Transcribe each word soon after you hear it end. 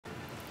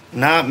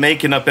Not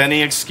making up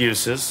any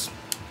excuses.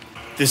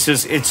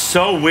 It's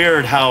so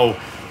weird how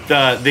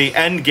the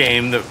end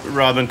game, that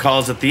Robin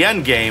calls it the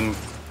end game,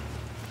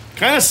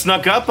 kind of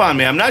snuck up on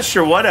me. I'm not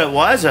sure what it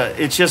was.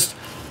 It's just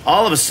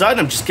all of a sudden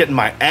I'm just getting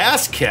my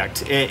ass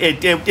kicked.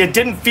 It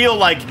didn't feel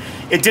like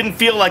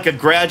a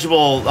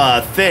gradual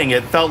thing.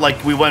 It felt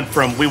like we went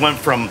from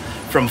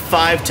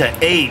 5 to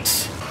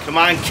 8. Come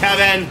on,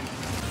 Kevin.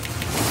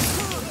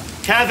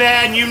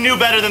 Kevin, you knew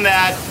better than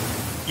that.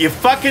 You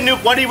fucking knew.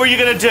 What were you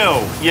gonna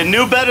do? You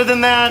knew better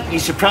than that. You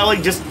should probably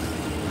just.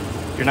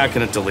 You're not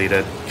gonna delete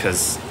it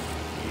because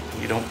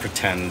you don't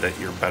pretend that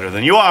you're better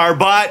than you are,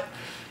 but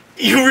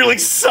you really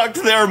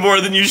sucked there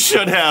more than you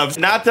should have.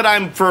 Not that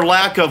I'm for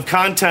lack of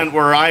content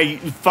where I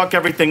fuck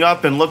everything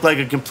up and look like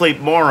a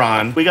complete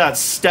moron. We got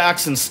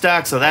stacks and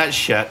stacks of that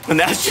shit, and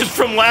that's just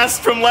from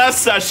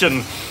last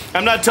session.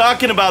 I'm not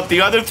talking about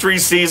the other 3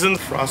 seasons.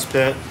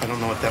 Frostbit. I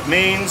don't know what that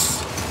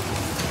means.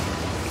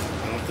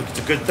 I don't think it's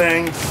a good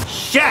thing.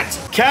 Shit,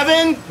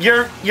 Kevin,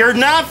 you're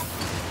not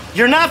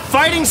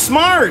fighting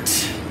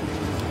smart.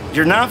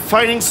 You're not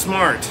fighting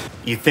smart.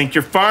 You think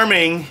you're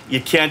farming,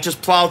 you can't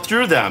just plow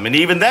through them. And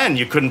even then,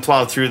 you couldn't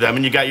plow through them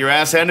and you got your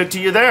ass handed to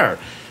you there.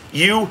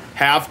 You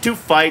have to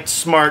fight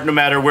smart no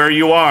matter where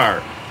you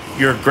are.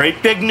 Your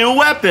great big new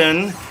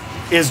weapon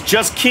is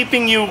just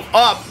keeping you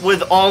up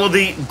with all of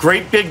the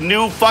great big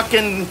new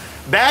fucking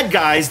bad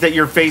guys that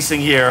you're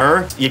facing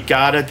here. You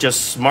gotta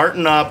just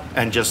smarten up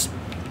and just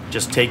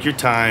take your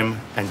time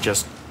and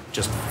just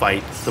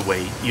fight the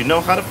way you know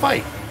how to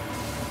fight.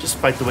 Just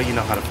fight the way you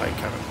know how to fight,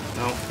 Kevin.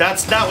 No,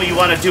 that's not what you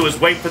want to do, is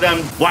wait for them.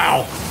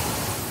 Wow.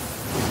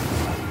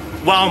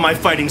 Wow, am I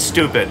fighting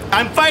stupid?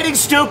 I'm fighting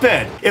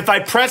stupid. If I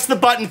press the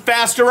button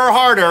faster or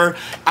harder,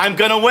 I'm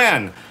gonna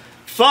win.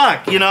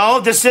 Fuck, you know,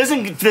 this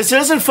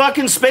isn't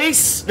fucking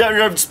space.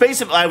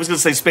 I was gonna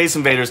say Space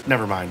Invaders.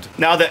 Never mind.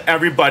 Now that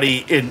everybody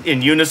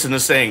in unison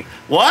is saying,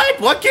 what?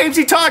 What game's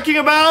he talking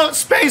about?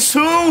 Space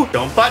who?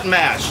 Don't button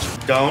mash.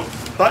 Don't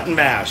button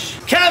mash.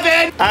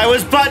 Kevin! I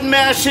was button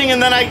mashing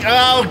and then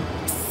oh.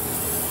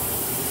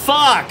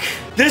 Fuck!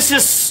 This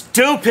is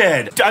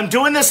stupid. I'm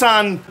doing this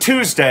on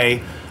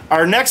Tuesday.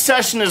 Our next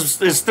session is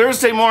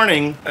Thursday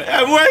morning.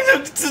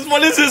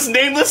 What is this,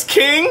 Nameless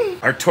King?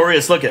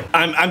 Artorias, look it.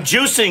 I'm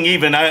juicing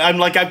even. I'm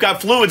like, I've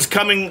got fluids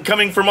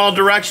coming from all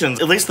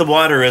directions. At least the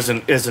water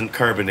isn't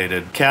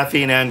carbonated.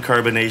 Caffeine and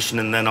carbonation,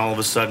 and then all of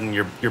a sudden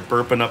you're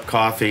burping up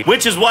coffee,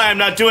 which is why I'm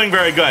not doing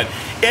very good.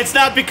 It's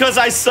not because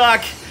I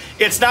suck.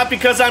 It's not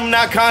because I'm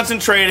not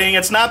concentrating.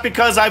 It's not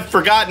because I've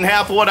forgotten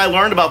half of what I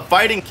learned about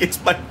fighting.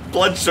 It's my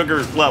blood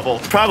sugar level.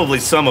 Probably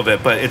some of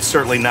it, but it's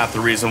certainly not the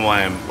reason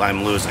why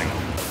I'm losing.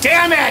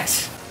 Damn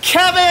it!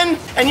 Kevin!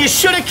 And you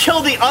should have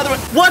killed the other one.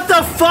 What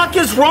the fuck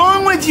is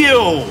wrong with you?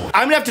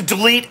 I'm gonna have to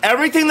delete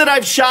everything that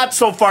I've shot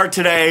so far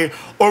today,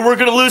 or we're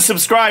gonna lose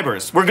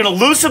subscribers. We're gonna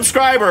lose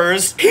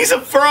subscribers. He's a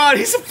fraud.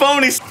 He's a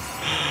phony.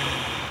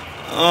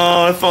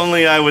 Oh, if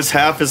only I was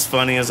half as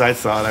funny as I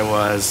thought I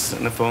was.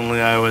 And if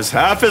only I was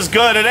half as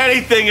good at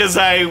anything as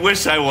I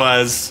wish I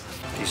was.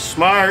 Be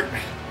smart.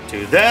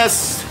 Do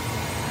this.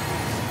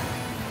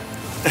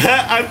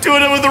 I'm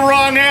doing it with the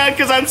wrong hand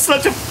because I'm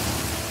such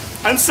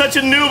a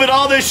noob at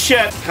all this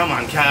shit. Come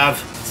on, Cav.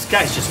 This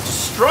guy's just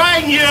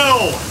destroying you.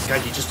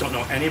 God, you just don't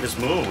know any of his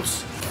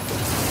moves.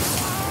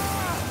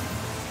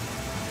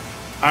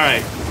 All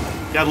right.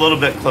 Got a little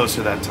bit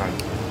closer that time.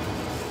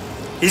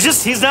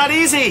 He's not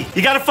easy.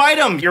 You gotta fight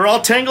him. You're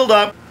all tangled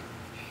up.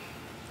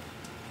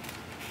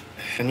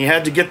 And you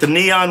had to get the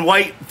neon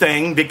white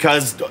thing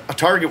because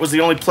Target was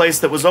the only place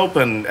that was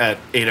open at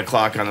 8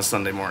 o'clock on a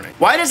Sunday morning.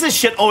 Why does this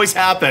shit always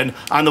happen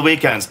on the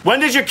weekends?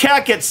 When does your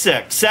cat get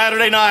sick?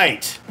 Saturday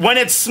night. When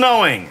it's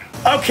snowing.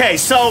 Okay,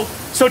 so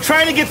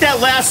trying to get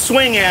that last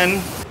swing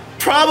in,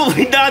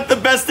 probably not the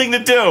best thing to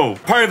do.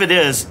 Part of it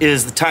is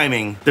the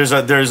timing. There's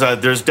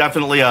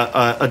definitely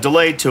a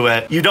delay to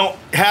it. You don't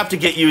have to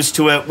get used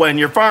to it when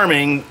you're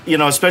farming, you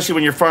know, especially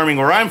when you're farming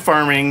where I'm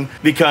farming,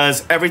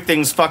 because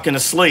everything's fucking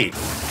asleep.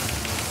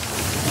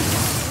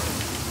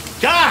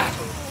 God,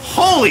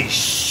 holy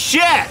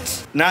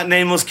shit! Not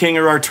Nameless King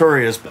or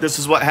Artorias, but this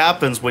is what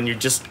happens when you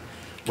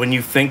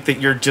think that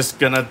you're just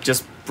gonna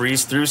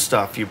breeze through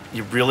stuff. You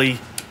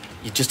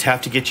just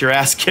have to get your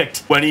ass kicked.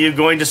 When are you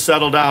going to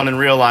settle down and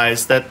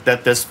realize that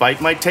this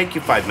fight might take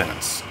you 5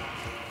 minutes?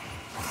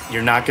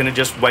 You're not gonna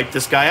just wipe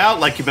this guy out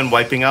like you've been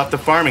wiping out the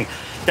farming.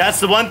 That's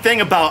the one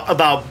thing about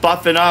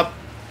buffing up,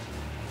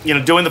 you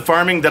know, doing the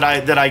farming that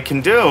I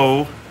can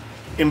do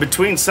in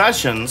between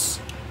sessions.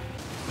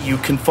 You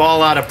can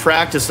fall out of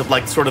practice of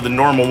like sort of the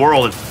normal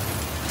world.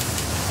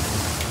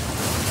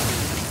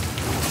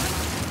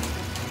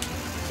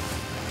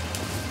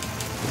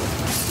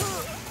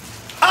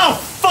 Oh,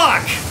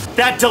 fuck!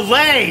 That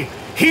delay!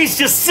 He's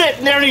just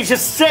sitting there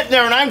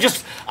and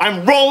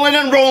I'm rolling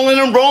and rolling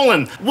and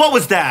rolling. What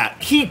was that?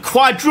 He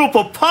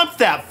quadruple pumped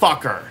that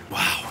fucker.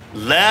 Wow.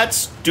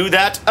 Let's do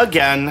that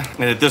again.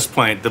 And at this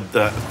point,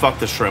 fuck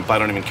the shrimp. I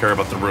don't even care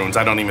about the runes.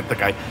 I don't even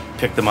think I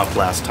picked them up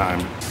last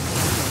time.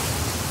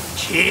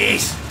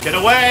 Jeez, get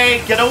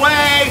away, get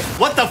away!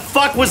 What the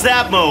fuck was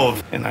that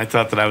move? And I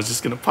thought that I was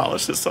just gonna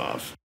polish this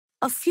off.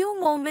 A few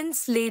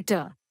moments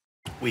later.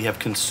 We have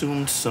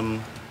consumed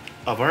some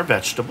of our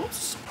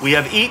vegetables. We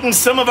have eaten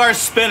some of our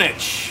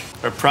spinach.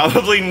 We're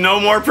probably no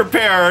more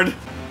prepared.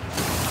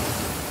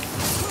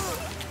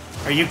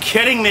 Are you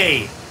kidding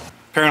me?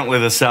 Apparently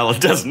the salad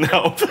doesn't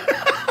help.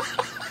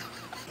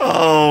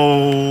 Oh,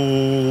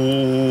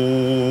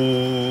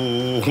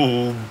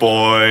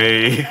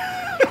 boy.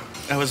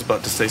 I was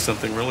about to say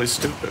something really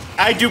stupid.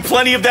 I do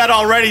plenty of that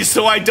already,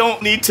 so I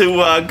don't need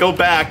to go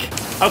back.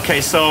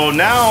 Okay, so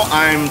now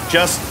I'm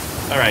just,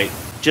 all right,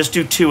 just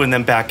do 2 and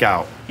then back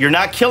out. You're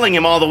not killing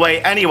him all the way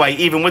anyway,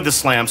 even with the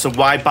slam, so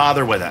why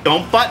bother with it?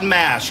 Don't button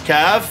mash,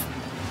 Kev.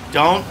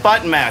 Don't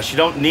button mash. You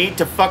don't need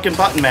to fucking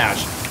button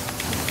mash.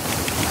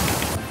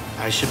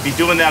 I should be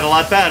doing that a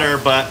lot better,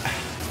 but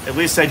at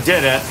least I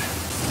did it,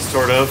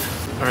 sort of.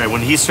 All right,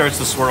 when he starts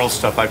the swirl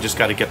stuff, I've just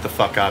got to get the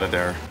fuck out of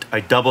there. I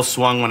double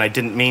swung when I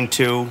didn't mean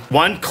to.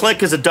 1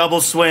 click is a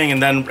double swing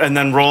and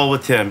then roll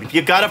with him.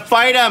 You gotta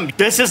fight him.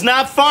 This is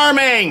not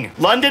farming.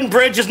 London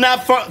Bridge is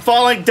not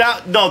falling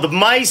down. No, the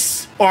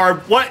mice,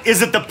 or what,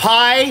 is it the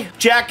pie?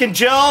 Jack and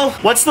Jill?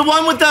 What's the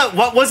one with the,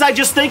 what was I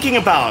just thinking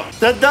about?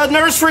 The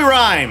nursery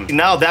rhyme.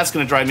 Now that's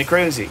gonna drive me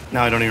crazy.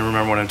 Now I don't even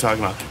remember what I'm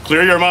talking about.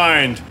 Clear your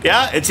mind.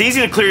 Yeah, it's easy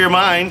to clear your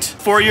mind.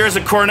 4 years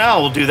at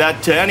Cornell will do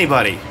that to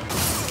anybody.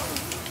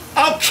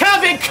 Oh,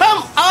 Kevin,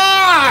 come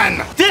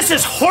on! This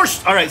is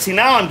horse. All right, see,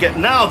 now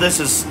this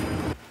is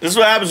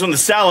what happens when the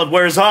salad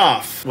wears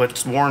off.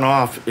 What's worn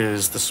off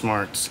is the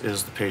smarts,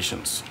 is the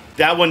patience.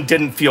 That one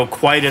didn't feel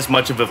quite as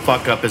much of a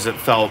fuck up as it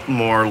felt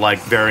more like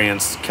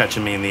variance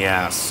catching me in the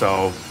ass.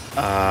 So,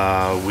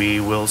 we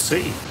will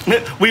see.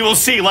 We will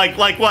see, like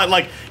what?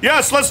 Like,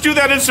 yes, let's do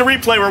that instant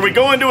replay where we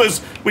go into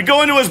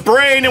his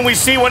brain and we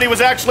see what he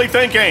was actually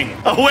thinking.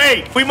 Oh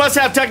wait, we must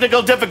have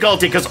technical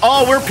difficulty because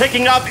all we're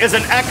picking up is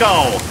an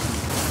echo.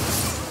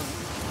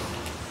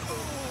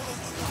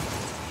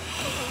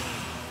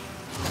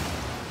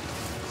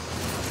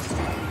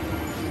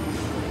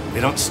 They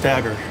don't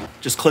stagger.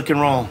 Just click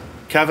and roll.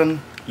 Kevin,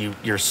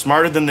 you're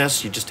smarter than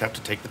this. You just have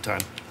to take the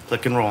time.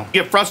 Click and roll.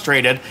 You get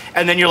frustrated,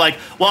 and then you're like,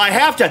 well, I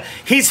have to.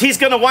 He's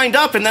gonna wind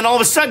up, and then all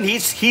of a sudden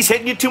he's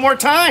hitting you 2 more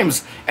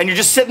times, and you're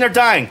just sitting there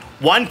dying.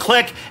 1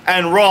 click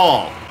and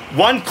roll.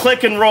 1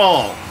 click and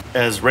roll.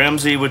 As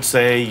Ramsey would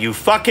say, you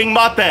fucking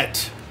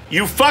Muppet.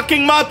 You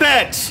fucking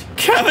Muppet.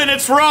 Kevin,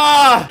 it's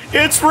raw.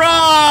 It's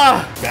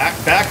raw.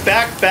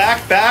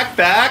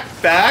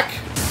 Back.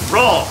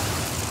 Roll.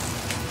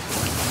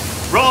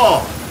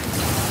 Roll.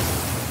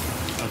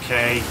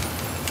 Okay.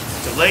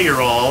 Delay your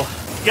roll.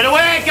 Get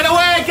away! Get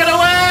away! Get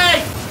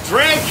away!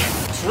 Drink!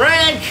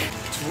 Drink!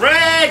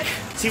 Drink!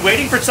 Is he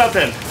waiting for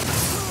something?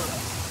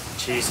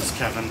 Jesus,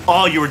 Kevin.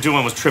 All you were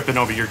doing was tripping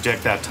over your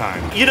dick that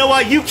time. You know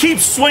what? You keep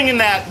swinging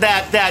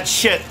that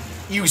shit,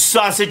 you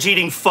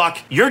sausage-eating fuck.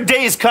 Your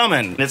day's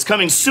coming. It's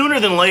coming sooner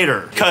than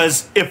later.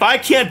 Because if I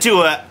can't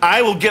do it,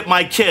 I will get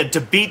my kid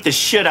to beat the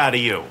shit out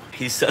of you.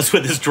 He says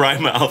with his dry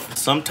mouth.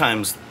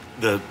 Sometimes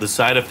the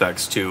side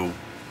effects to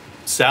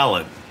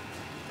salad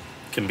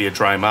can be a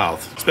dry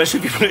mouth,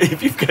 especially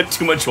if you've got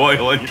too much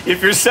oil. And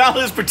if your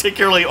salad is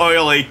particularly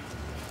oily,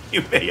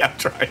 you may have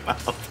dry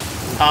mouth.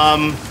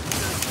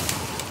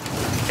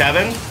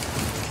 Kevin?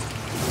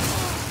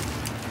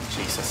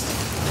 Jesus.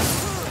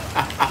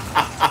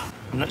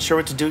 I'm not sure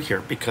what to do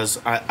here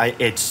because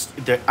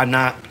I'm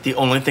not, the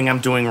only thing I'm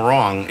doing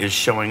wrong is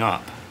showing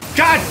up.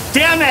 God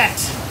damn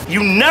it!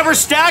 You never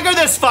stagger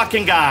this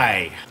fucking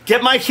guy!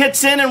 Get my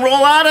hits in and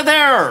roll out of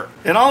there!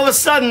 And all of a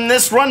sudden,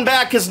 this run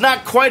back is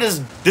not quite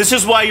as... This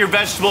is why your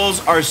vegetables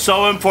are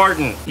so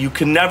important. You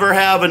can never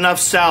have enough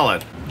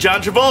salad.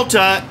 John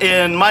Travolta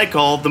in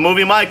Michael, the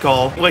movie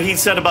Michael, what he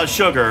said about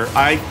sugar,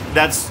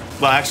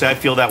 well, actually, I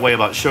feel that way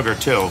about sugar,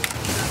 too.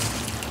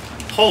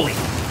 Holy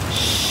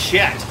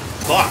shit.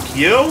 Fuck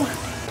you.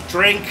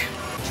 Drink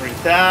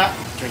that.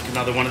 Drink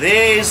another one of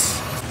these.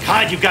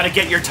 God, you've got to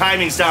get your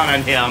timings down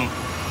on him.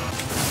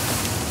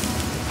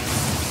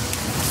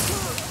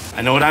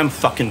 I know what I'm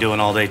fucking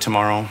doing all day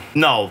tomorrow.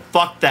 No,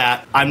 fuck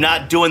that. I'm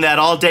not doing that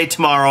all day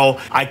tomorrow.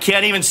 I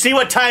can't even see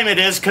what time it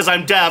is because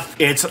I'm deaf.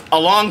 It's a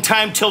long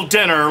time till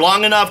dinner,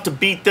 long enough to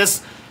beat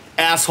this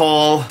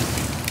asshole.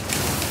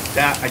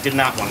 That I did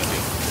not want to do.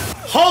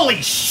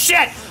 Holy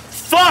shit!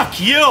 Fuck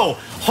you!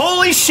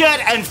 Holy shit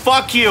and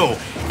fuck you!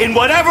 In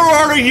whatever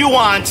order you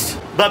want.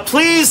 But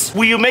please,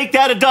 will you make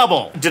that a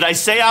double? Did I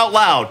say out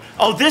loud?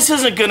 Oh, this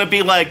isn't gonna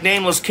be like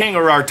Nameless King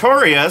or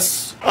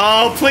Artorias.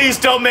 Oh, please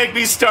don't make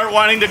me start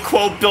wanting to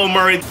quote Bill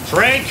Murray.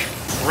 Drink,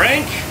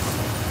 drink.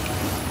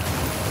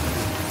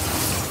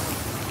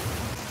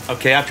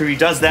 Okay, after he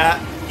does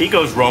that, he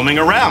goes roaming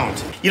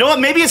around. You know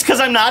what, maybe it's because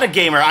I'm not a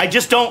gamer. I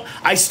still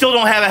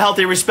don't have a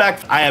healthy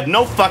respect. I have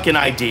no fucking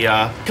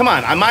idea. Come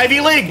on, I'm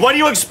Ivy League. What do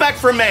you expect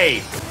from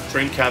me?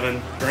 Drink,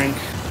 Kevin, drink.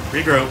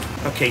 Regroup.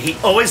 Okay, he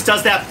always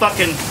does that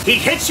fucking... He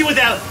hits you with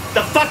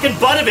the fucking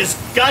butt of his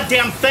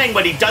goddamn thing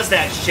when he does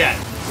that shit.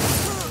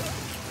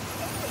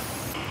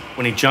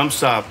 When he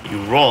jumps up, you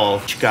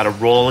roll. You gotta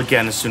roll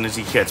again as soon as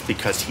he hits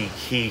because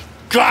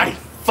God,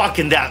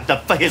 fucking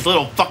his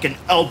little fucking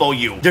elbow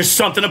you. There's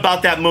something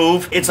about that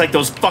move. It's like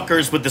those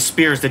fuckers with the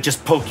spears that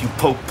just poke you,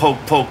 poke,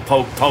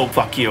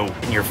 fuck you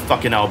in your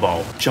fucking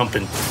elbow.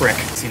 Jumping prick.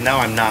 See, now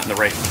I'm not in the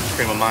right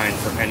frame of mind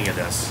for any of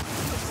this.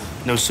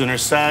 No sooner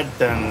said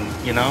than,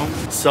 you know,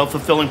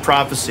 self-fulfilling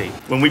prophecy.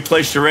 When we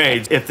play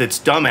charades, if it's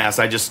dumbass,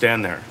 I just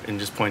stand there and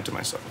just point to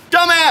myself.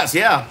 Dumbass!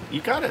 Yeah, you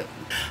got it.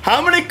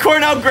 How many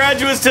Cornell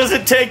graduates does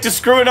it take to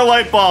screw in a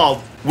light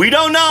bulb? We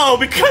don't know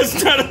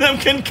because none of them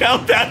can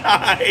count that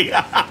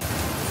high.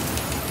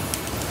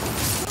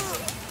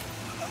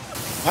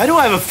 Why do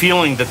I have a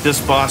feeling that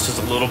this boss is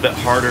a little bit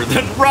harder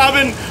than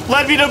Robin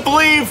led me to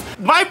believe?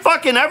 My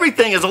fucking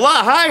everything is a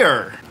lot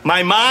higher.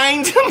 My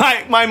mind,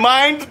 my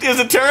mind is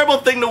a terrible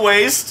thing to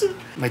waste.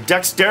 My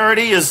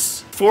dexterity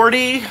is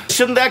 40.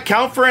 Shouldn't that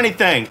count for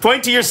anything?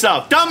 Point to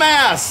yourself.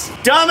 Dumbass!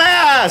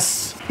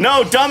 Dumbass!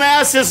 No,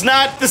 dumbass is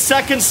not the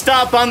second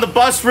stop on the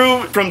bus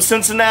route from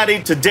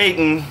Cincinnati to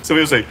Dayton. Somebody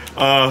will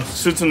say,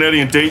 Cincinnati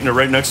and Dayton are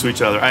right next to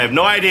each other. I have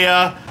no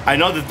idea. I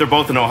know that they're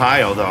both in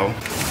Ohio, though.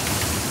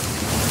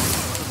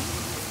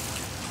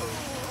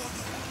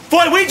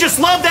 Boy, we just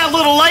love that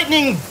little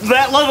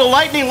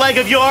lightning leg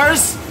of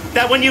yours.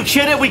 That when you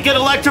hit it, we get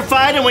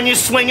electrified, and when you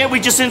swing it, we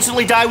just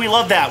instantly die. We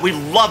love that. We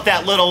love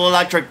that little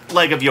electric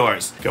leg of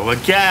yours. Go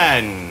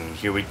again.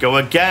 Here we go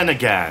again.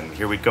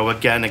 Here we go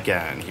again.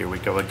 Here we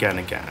go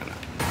again.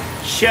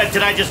 Shit,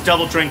 did I just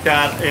double drink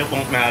that? It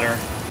won't matter.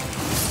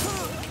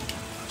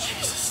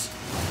 Jesus.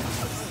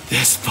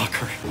 This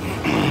fucker.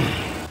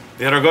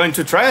 They are going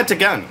to try it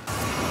again.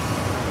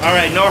 All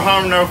right, no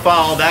harm, no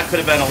foul. That could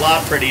have been a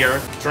lot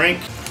prettier. Drink,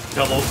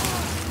 double.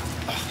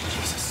 Oh,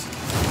 Jesus.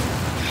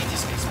 God,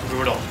 this guy's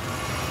brutal.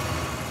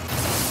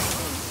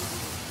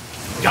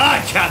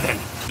 God, Kevin.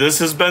 This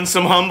has been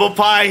some humble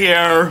pie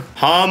here.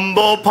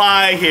 Humble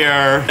pie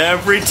here.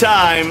 Every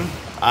time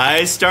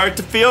I start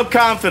to feel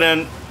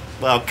confident,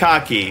 well,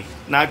 cocky,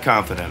 not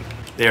confident.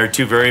 They are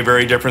two very,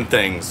 very different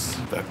things.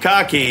 But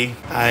cocky,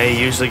 I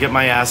usually get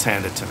my ass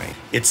handed to me.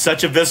 It's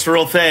such a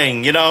visceral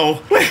thing, you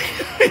know?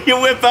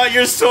 You whip out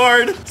your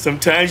sword.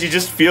 Sometimes you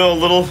just feel a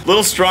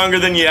little stronger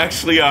than you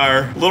actually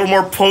are. A little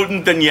more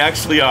potent than you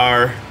actually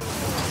are.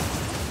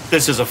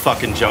 This is a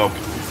fucking joke.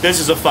 This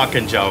is a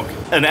fucking joke.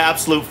 An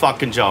absolute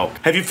fucking joke.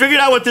 Have you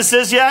figured out what this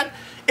is yet?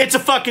 It's a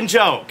fucking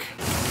joke.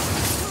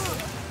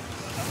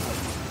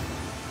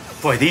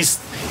 Boy, these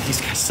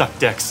guys suck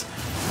dicks.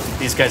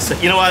 These guys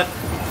suck. You know what?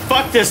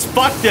 Fuck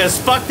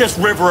this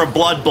River of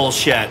Blood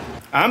bullshit.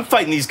 I'm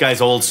fighting these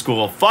guys old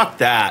school. Fuck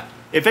that.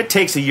 If it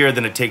takes a year,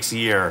 then it takes a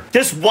year.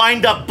 This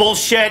wind up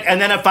bullshit, and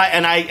then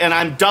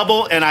I'm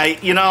double,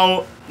 and you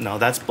know, no,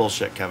 that's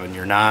bullshit, Kevin.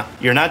 You're not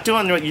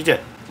doing what you did.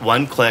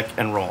 One click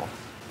and roll.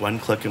 One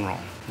click and roll.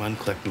 One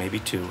click, maybe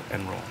two,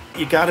 and roll.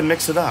 You gotta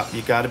mix it up.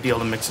 You gotta be able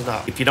to mix it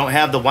up. If you don't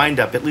have the wind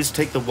up, at least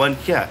take the one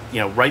hit, you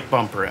know, right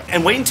bumper it.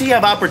 And wait until you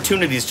have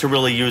opportunities to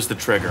really use the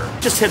trigger.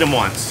 Just hit him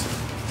once.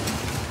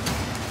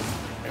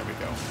 There we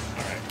go.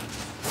 All right.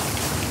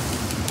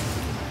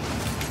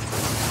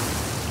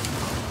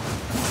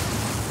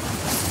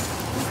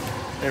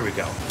 There we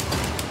go.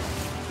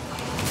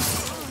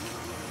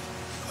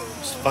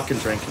 Just fucking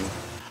drinking.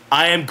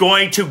 I am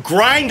going to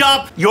grind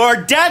up your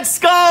dead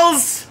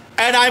skulls,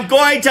 and I'm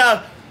going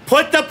to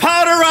put the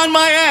powder on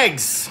my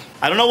eggs.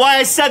 I don't know why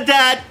I said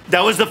that.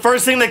 That was the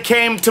first thing that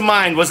came to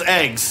mind was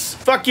eggs.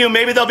 Fuck you,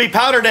 maybe they'll be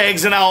powdered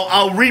eggs, and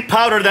I'll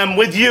repowder them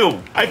with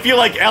you. I feel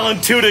like Alan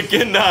Tudyk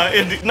in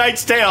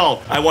Knight's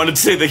Tale. I wanted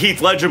to say the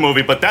Heath Ledger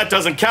movie, but that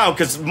doesn't count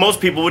because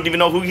most people wouldn't even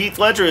know who Heath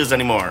Ledger is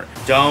anymore.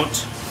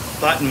 Don't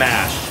button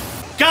mash.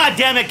 God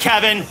damn it,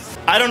 Kevin.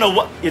 I don't know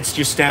what, it's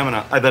your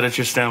stamina. I bet it's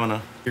your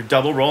stamina. You're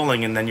double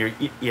rolling and then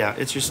yeah,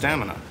 it's your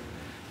stamina.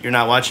 You're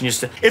not watching your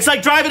it's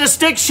like driving a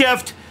stick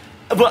shift,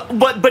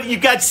 but you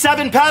got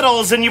 7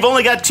 pedals and you've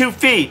only got 2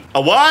 feet.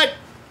 A what?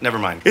 Never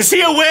mind. Is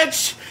he a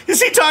witch?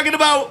 Is he talking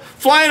about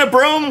flying a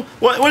broom?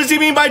 What does he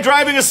mean by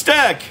driving a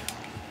stick?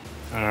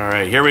 All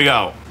right, here we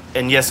go.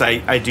 And yes,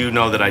 I do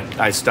know that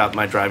I stopped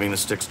my driving the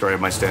stick story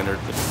of my standard.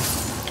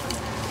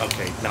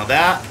 Okay, now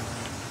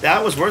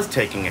that was worth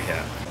taking a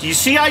hit. Do you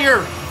see how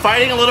you're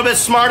fighting a little bit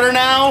smarter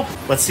now?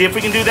 Let's see if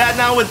we can do that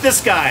now with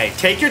this guy.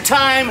 Take your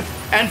time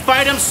and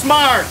fight him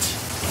smart.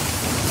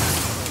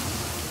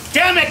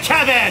 Damn it,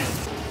 Kevin!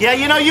 Yeah,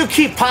 you know, you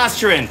keep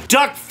posturing.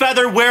 Duck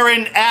feather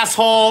wearing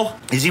asshole.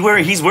 He's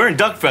wearing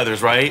duck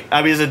feathers, right?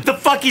 I mean, the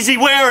fuck is he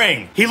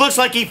wearing? He looks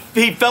like he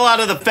fell out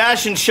of the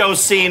fashion show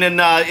scene in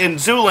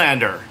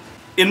Zoolander.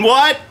 In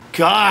what?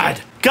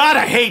 God,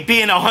 I hate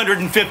being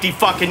 150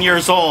 fucking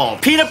years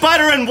old. Peanut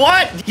butter and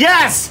what?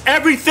 Yes,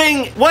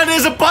 everything. What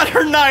is a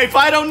butter knife?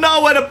 I don't know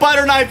what a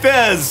butter knife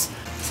is.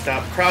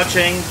 Stop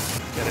crouching.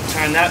 Gotta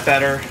time that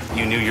better.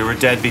 You knew you were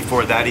dead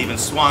before that even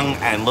swung,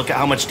 and look at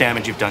how much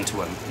damage you've done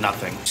to him.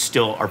 Nothing.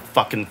 Still are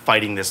fucking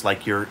fighting this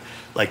like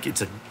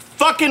it's a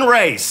fucking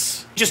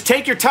race. Just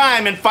take your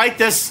time and fight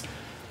this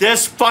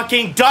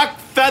fucking duck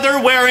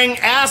feather wearing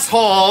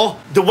asshole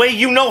the way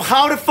you know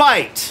how to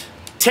fight.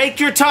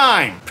 Take your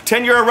time.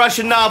 Pretend you're a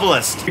Russian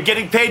novelist. You're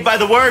getting paid by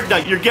the word. No,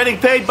 you're getting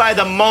paid by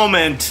the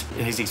moment.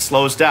 As he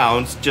slows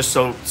down, just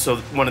so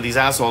one of these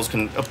assholes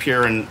can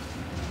appear and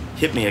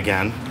hit me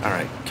again. All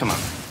right, come on.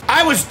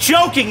 I was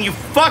joking, you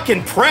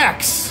fucking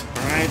pricks.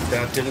 All right,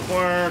 that didn't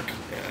work.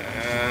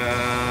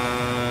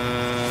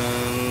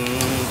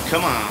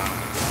 Come on.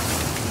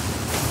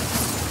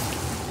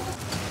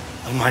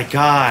 Oh my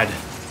God.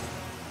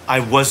 I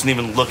wasn't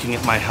even looking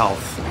at my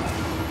health.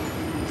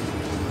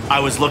 I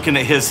was looking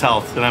at his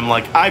health, and I'm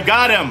like, I've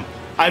got him.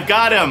 I've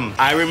got him.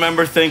 I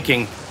remember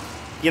thinking,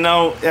 you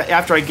know,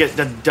 after I get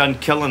done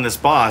killing this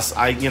boss,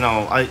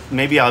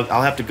 maybe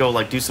I'll have to go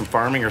like do some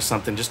farming or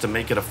something just to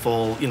make it a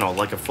full,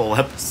 like a full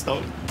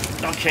episode.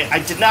 Okay, I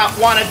did not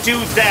want to do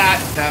that,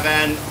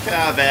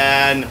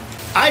 Kevin.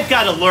 I've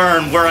got to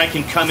learn where I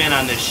can come in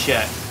on this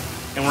shit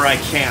and where I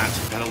can't.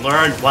 Gotta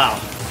learn. Wow,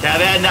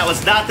 Kevin, that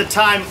was not the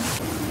time.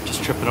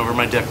 Just tripping over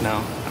my dick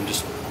now. I'm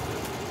just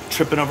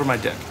tripping over my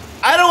dick.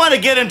 I don't want to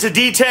get into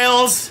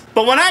details,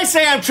 but when I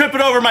say I'm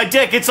tripping over my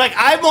dick, it's like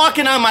I'm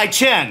walking on my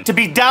chin to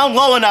be down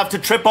low enough to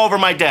trip over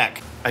my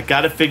dick. I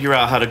gotta figure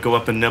out how to go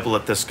up and nibble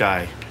at this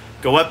guy.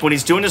 Go up when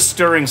he's doing his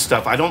stirring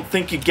stuff. I don't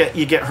think you get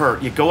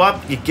hurt. You go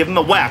up, you give him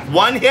a whack.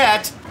 One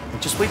hit.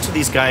 Just wait till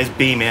these guys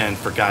beam in,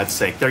 for God's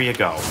sake. There you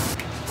go.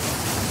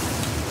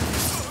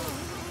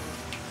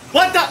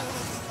 What the?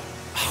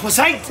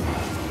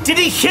 Did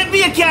he hit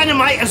me again?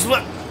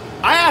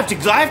 I have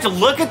to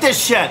look at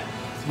this shit.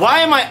 Why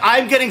am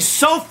I'm getting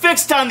so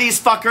fixed on these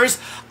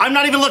fuckers, I'm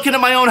not even looking at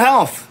my own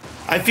health.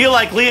 I feel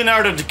like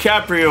Leonardo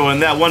DiCaprio in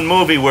that one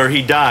movie where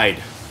he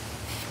died.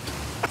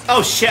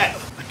 Oh shit.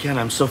 Again,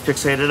 I'm so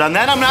fixated on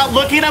that, I'm not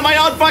looking at my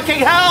own fucking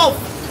health.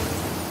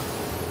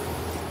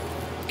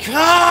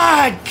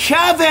 God,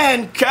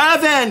 Kevin.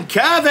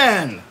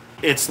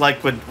 It's like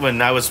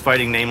when I was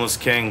fighting Nameless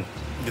King,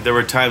 there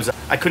were times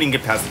I couldn't even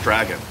get past the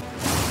dragon.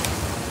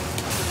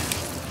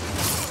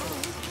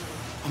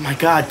 Oh my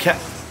God,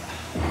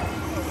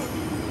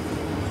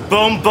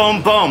 boom,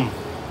 boom, boom.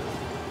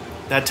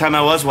 That time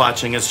I was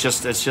watching, it's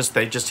just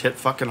they just hit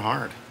fucking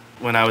hard.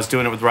 When I was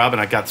doing it with Robin,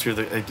 it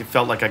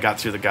felt like I got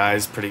through the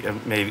guys pretty,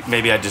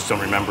 maybe I just don't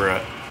remember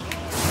it.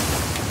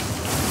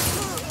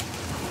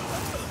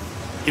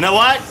 You know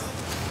what?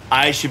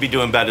 I should be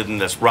doing better than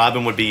this.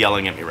 Robin would be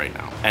yelling at me right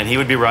now, and he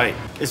would be right.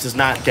 This is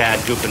not Dad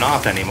goofing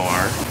off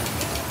anymore.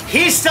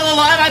 He's still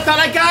alive, I thought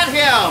I got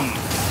him!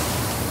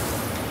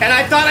 And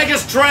I thought I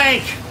just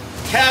drank,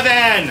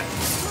 Kevin!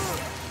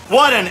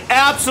 What an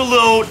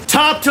absolute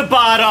top to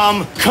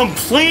bottom,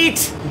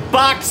 complete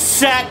box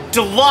set,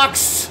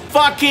 deluxe,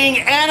 fucking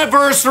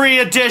anniversary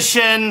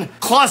edition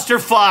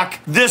clusterfuck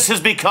this has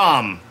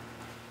become.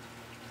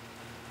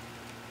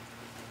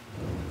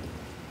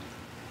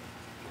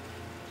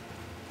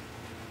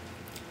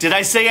 Did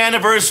I say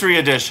anniversary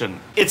edition?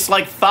 It's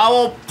like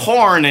foul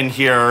porn in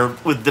here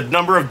with the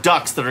number of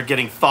ducks that are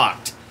getting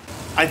fucked.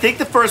 I think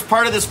the first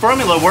part of this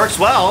formula works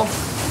well.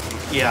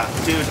 Yeah,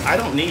 dude, I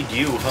don't need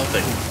you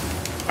helping.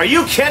 Are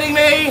you kidding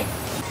me?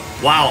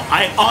 Wow,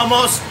 I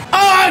almost...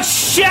 Oh,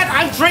 shit!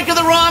 I'm drinking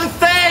the wrong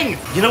thing!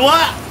 You know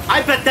what?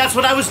 I bet that's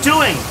what I was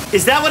doing.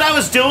 Is that what I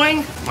was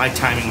doing? My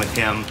timing with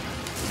him.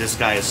 This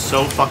guy is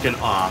so fucking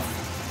off.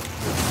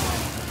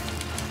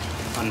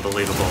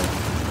 Unbelievable.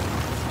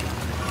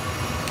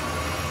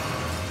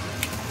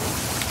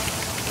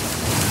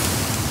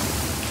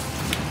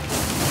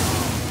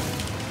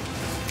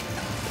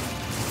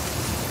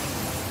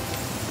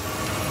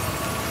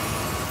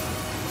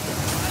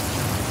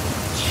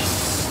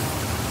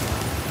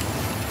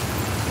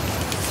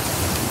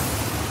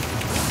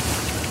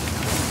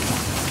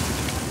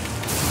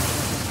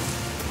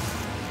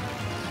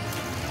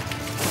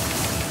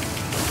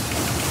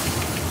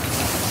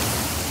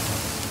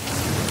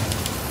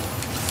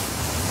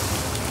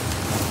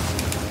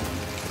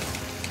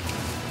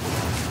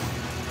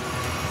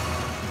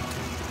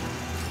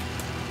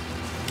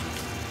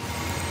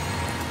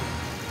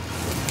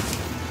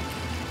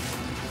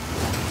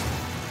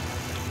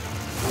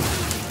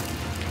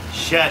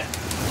 Shit.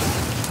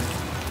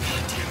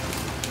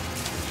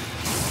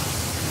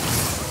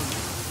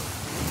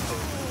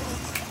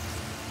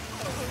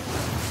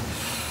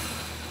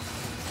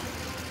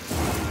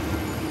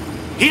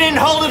 He didn't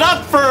hold it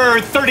up for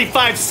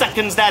 35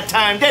 seconds that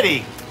time, did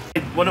he?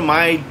 One of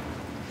my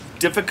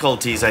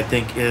difficulties, I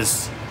think,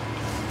 is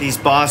these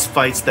boss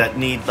fights that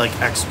need like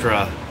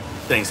extra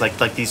things,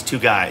 like these two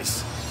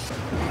guys.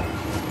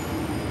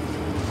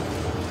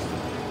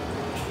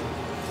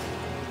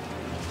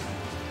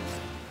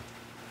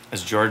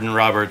 As Jordan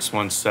Roberts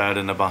once said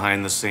in the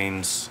behind the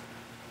scenes,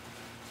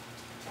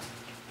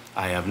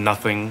 I have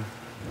nothing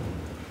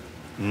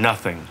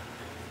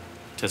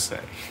to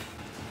say.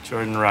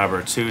 Jordan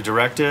Roberts, who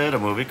directed a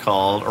movie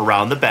called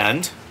Around the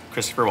Bend,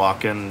 Christopher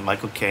Walken,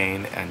 Michael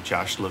Caine, and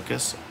Josh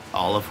Lucas,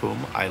 all of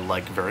whom I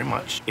like very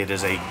much. It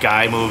is a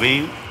guy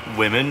movie.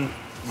 Women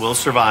will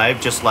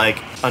survive, just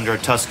like Under a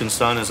Tuscan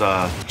Sun is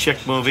a chick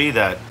movie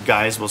that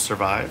guys will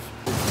survive.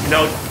 You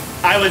know,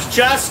 I was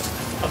just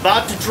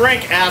about to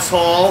drink,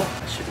 asshole.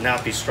 I should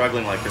not be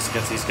struggling like this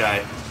against these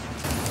guys.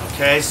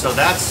 Okay, so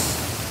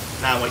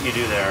that's not what you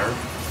do there.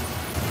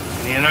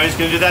 And you know he's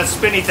gonna do that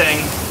spinny thing.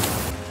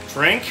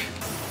 Drink.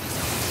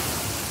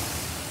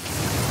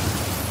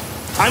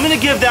 I'm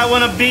gonna give that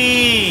one a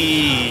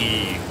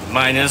B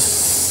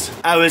minus.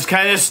 I was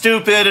kind of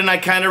stupid and I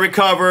kind of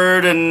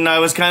recovered and I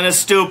was kind of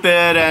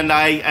stupid and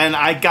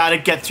I gotta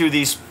get through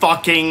these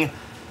fucking.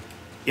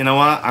 You know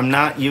what? I'm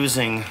not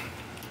using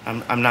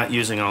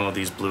all of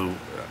these blue.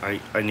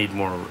 I need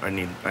more. I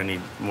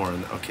need more.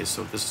 Okay,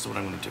 so this is what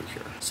I'm gonna do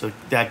here. So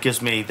that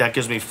gives me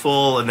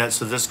full, and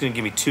so this is gonna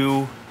give me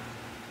two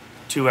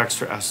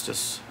extra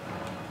Estus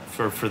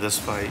for this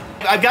fight.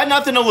 I've got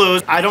nothing to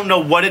lose. I don't know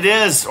what it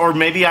is, or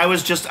maybe I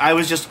was just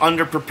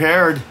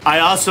underprepared. I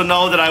also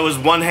know that I was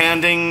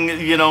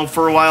one-handing, you know,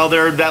 for a while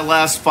there that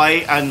last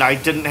fight, and I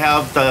didn't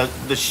have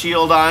the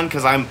shield on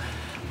because I'm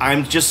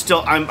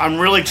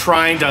really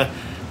trying to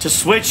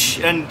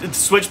switch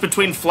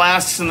between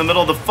flasks in the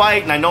middle of the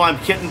fight, and I know I'm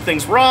hitting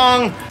things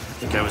wrong. I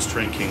think I was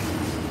drinking.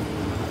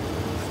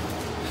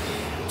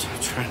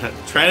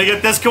 Trying to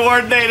get this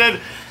coordinated.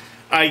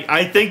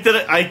 I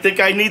think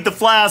I need the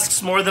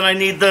flasks more than I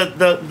need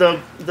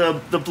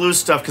the blue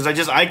stuff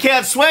because I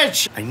can't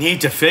switch. I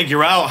need to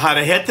figure out how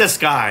to hit this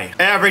guy.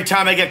 Every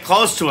time I get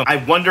close to him, I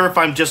wonder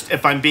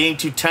if I'm being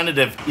too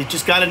tentative. You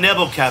just gotta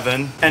nibble,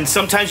 Kevin. And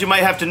sometimes you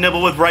might have to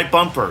nibble with right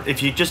bumper.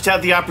 If you just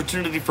have the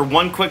opportunity for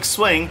one quick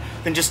swing,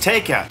 then just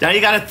take it. Now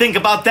you gotta think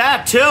about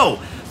that too.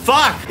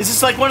 Fuck, is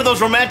this like one of those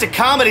romantic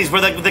comedies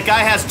where the guy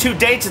has 2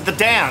 dates at the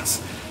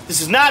dance? This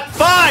is not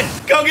fun!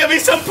 Go give me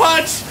some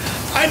punch!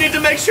 I need to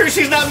make sure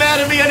she's not mad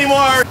at me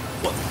anymore.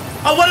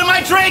 Oh, what am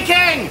I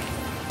drinking?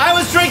 I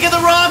was drinking the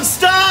wrong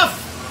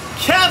stuff!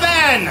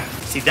 Kevin!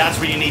 See, that's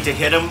where you need to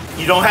hit him.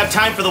 You don't have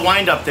time for the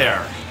wind-up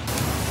there.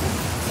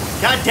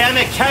 God damn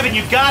it, Kevin,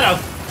 you gotta...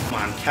 Come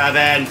on,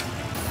 Kevin.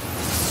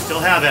 Still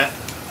have it.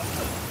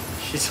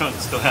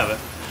 Still have it.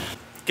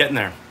 Getting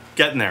there.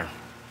 Getting there.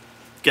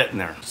 Getting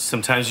there.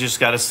 Sometimes you just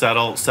gotta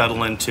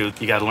settle into...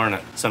 You gotta learn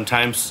it.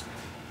 Sometimes,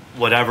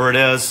 whatever it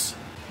is...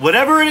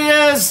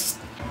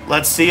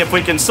 Let's see if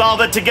we can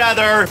solve it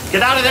together.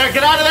 Get out of there,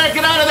 get out of there,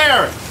 get out of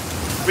there!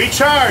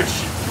 Recharge.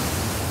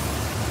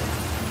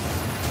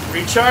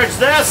 Recharge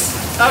this.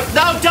 Oh,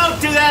 no, don't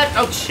do that.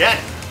 Oh, shit.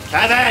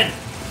 Kevin,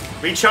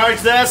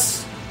 recharge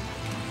this.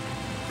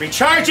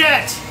 Recharge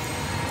it.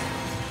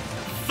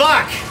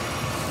 Fuck.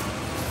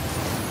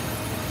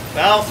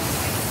 Well.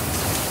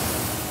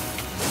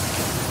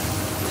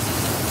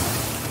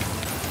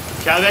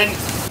 Kevin,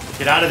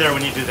 get out of there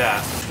when you do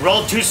that.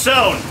 Rolled too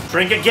soon.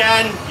 Drink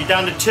again. You're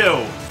down to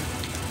 2.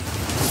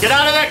 Get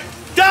out of there!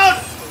 Don't!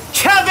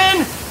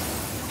 Kevin!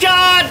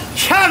 God,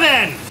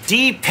 Kevin!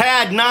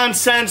 D-pad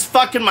nonsense,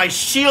 fucking my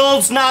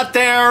shield's not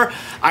there.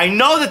 I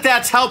know that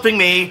that's helping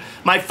me.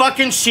 My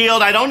fucking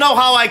shield, I don't know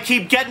how I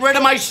keep getting rid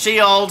of my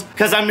shield,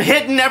 because I'm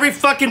hitting every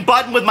fucking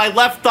button with my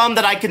left thumb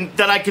that I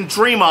can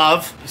dream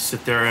of. You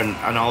sit there and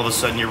all of a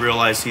sudden you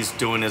realize he's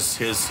doing his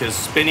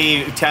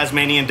spinny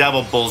Tasmanian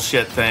devil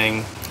bullshit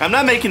thing. I'm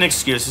not making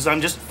excuses,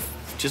 I'm just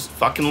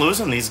fucking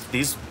losing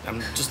these, I'm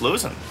just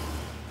losing.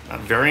 Not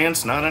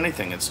variance, not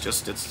anything.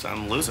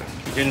 I'm losing.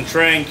 You didn't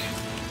drink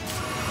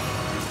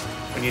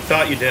when you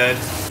thought you did.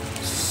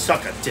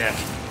 Suck a dick.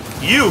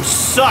 You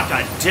suck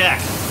a dick.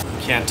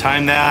 Can't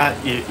time that.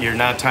 You're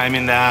not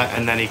timing that.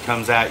 And then he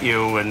comes at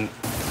you and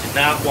did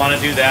not want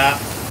to do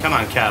that. Come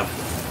on, Kev.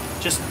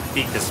 Just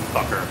beat this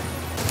fucker.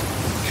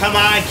 Come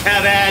on,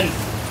 Kevin.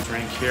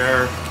 Drink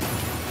here.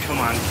 Come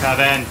on,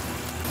 Kevin.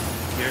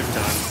 You're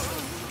done.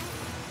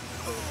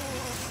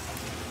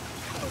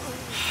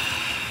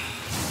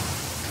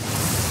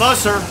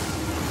 Closer.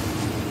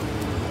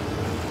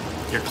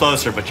 You're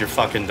closer, but you're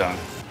fucking done.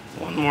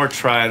 One more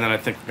try, and then I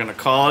think we're gonna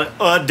call it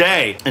a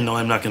day. And no,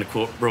 I'm not gonna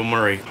quote Bro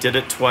Murray. Did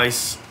it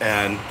twice,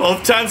 and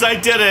both times I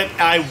did it,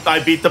 I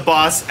beat the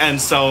boss,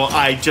 and so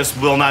I just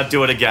will not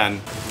do it again.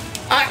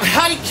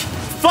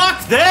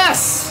 Fuck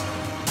this!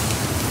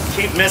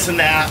 Keep missing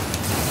that.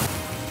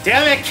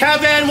 Damn it,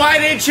 Kevin, why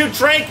didn't you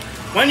drink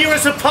when you were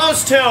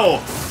supposed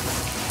to?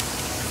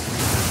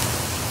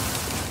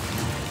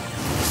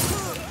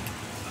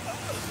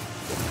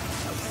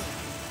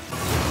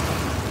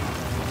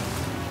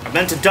 I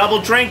meant to double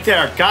drink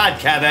there. God,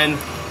 Kevin.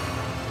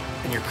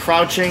 And you're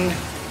crouching.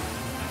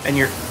 And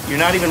you're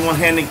not even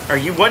one-handing. Are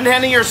you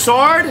one-handing your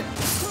sword?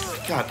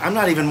 God, I'm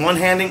not even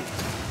one-handing.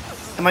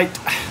 I'm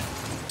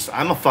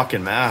a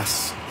fucking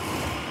mess.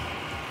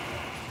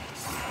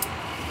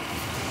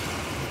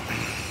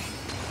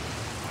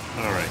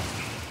 All right.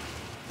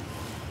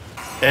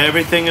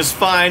 Everything is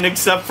fine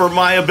except for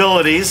my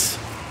abilities.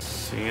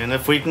 Seeing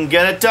if we can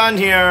get it done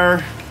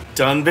here.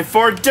 Done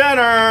before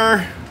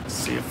dinner.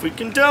 See if we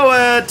can do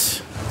it.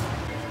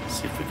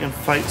 See if we can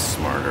fight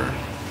smarter.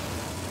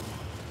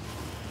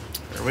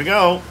 There we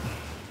go.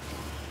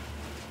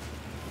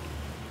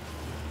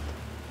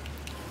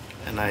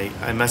 And I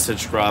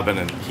messaged Robin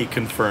and he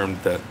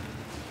confirmed that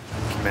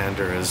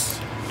Commander is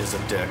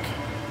a dick.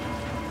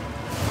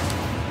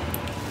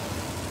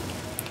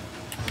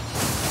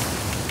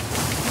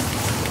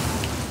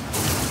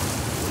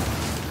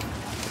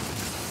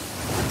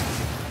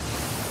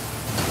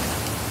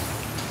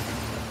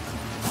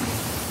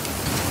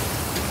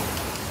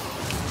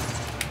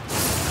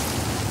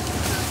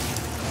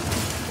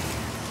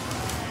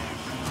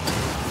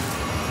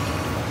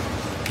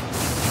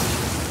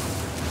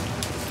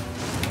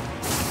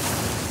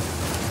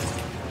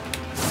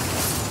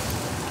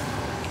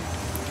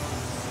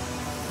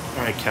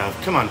 Kev.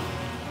 Come on.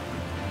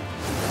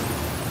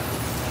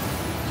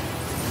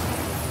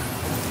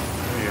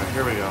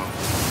 Here we go.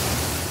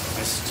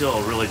 I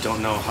still really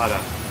don't know how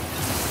to...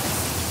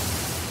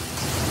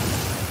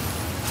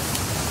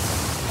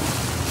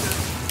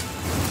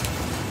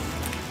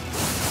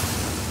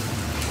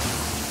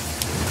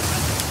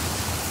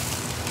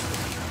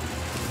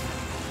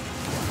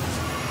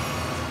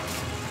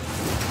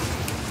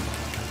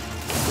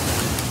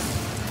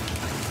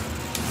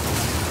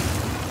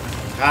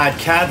 God,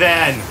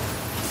 Kevin!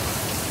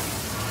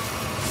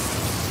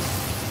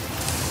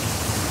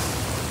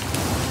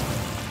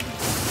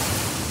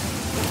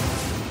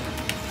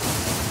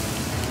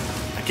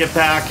 I get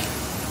back.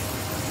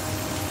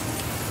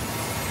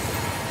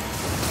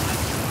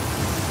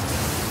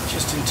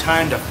 Just in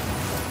time to...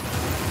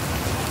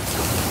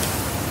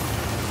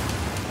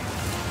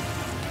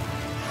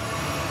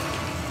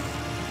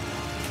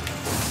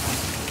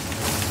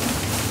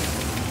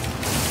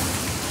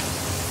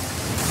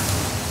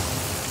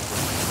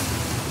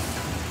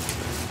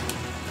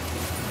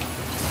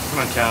 Come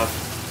on, Kev.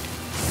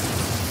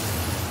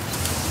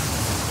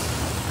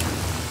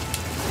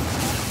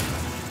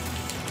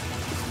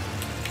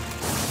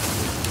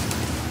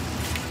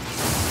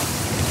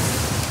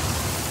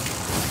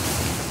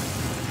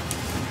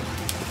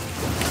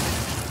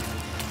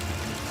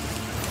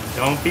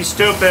 Don't be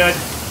stupid.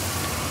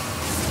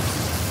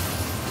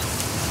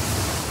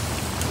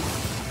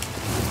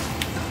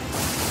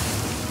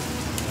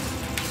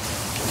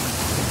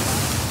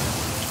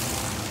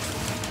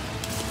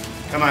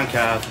 Come on,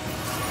 Kev.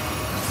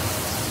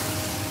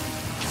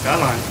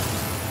 Come on.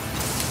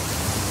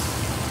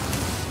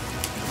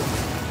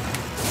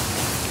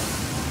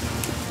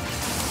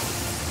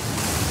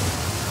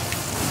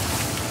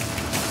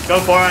 Go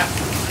for it.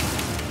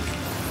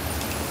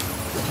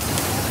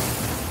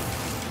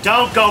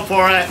 Don't go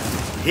for it.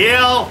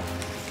 Heal.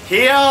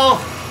 Heal.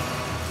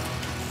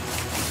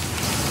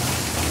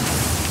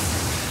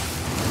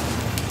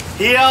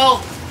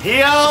 Heal.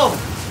 Heal.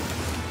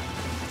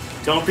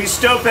 Don't be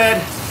stupid.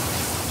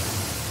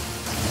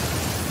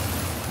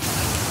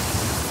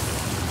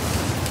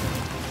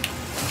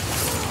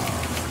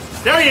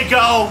 There you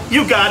go.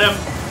 You got him.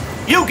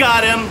 You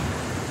got him.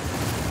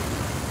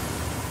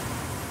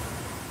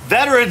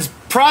 Veteran's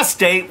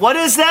prostate. What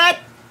is that?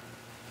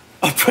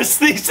 A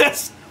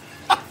prosthesis.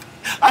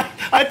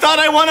 I thought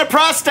I won a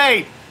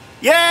prostate.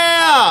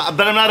 Yeah,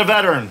 but I'm not a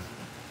veteran.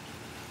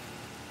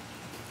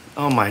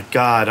 Oh my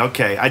God.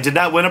 Okay, I did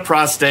not win a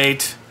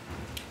prostate.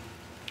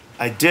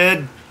 I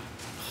did.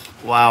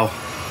 Wow.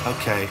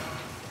 Okay.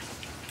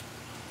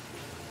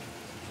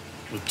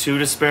 With 2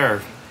 to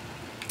spare.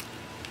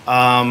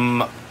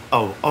 Oh,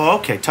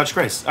 okay. Touch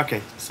grace.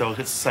 Okay, so it's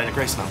the site of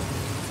grace now.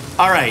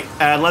 All right.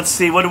 Let's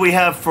see. What do we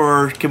have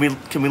for?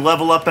 Can we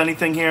level up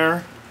anything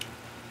here?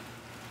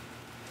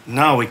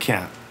 No, we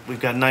can't. We've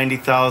got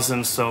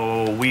 90,000,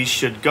 so we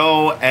should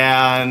go.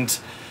 And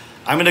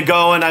I'm gonna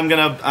go, and I'm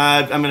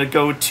gonna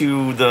go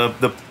to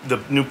the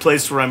new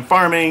place where I'm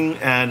farming,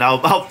 and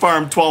I'll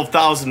farm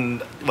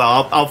 12,000.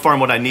 Well, I'll farm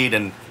what I need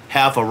in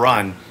half a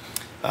run.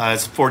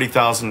 It's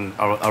 40,000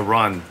 a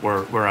run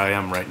where I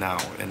am right now,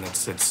 and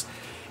it's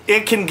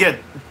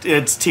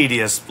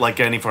tedious like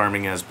any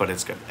farming is, but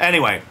it's good.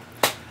 Anyway,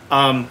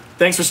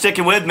 thanks for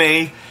sticking with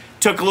me.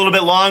 Took a little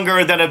bit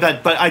longer than I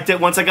bet, but I did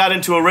once I got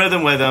into a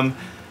rhythm with him.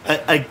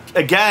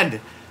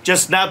 Again,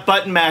 just not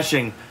button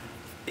mashing.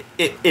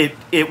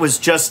 It was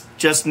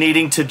just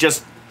needing to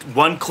just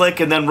one click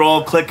and then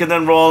roll, click and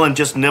then roll, and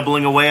just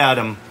nibbling away at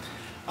him,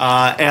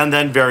 and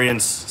then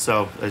variance.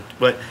 So,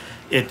 but.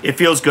 It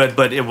feels good,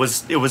 but it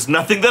was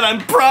nothing that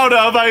I'm proud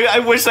of. I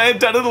wish I had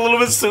done it a little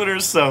bit sooner.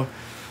 So,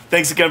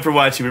 thanks again for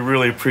watching. We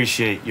really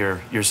appreciate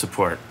your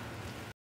support.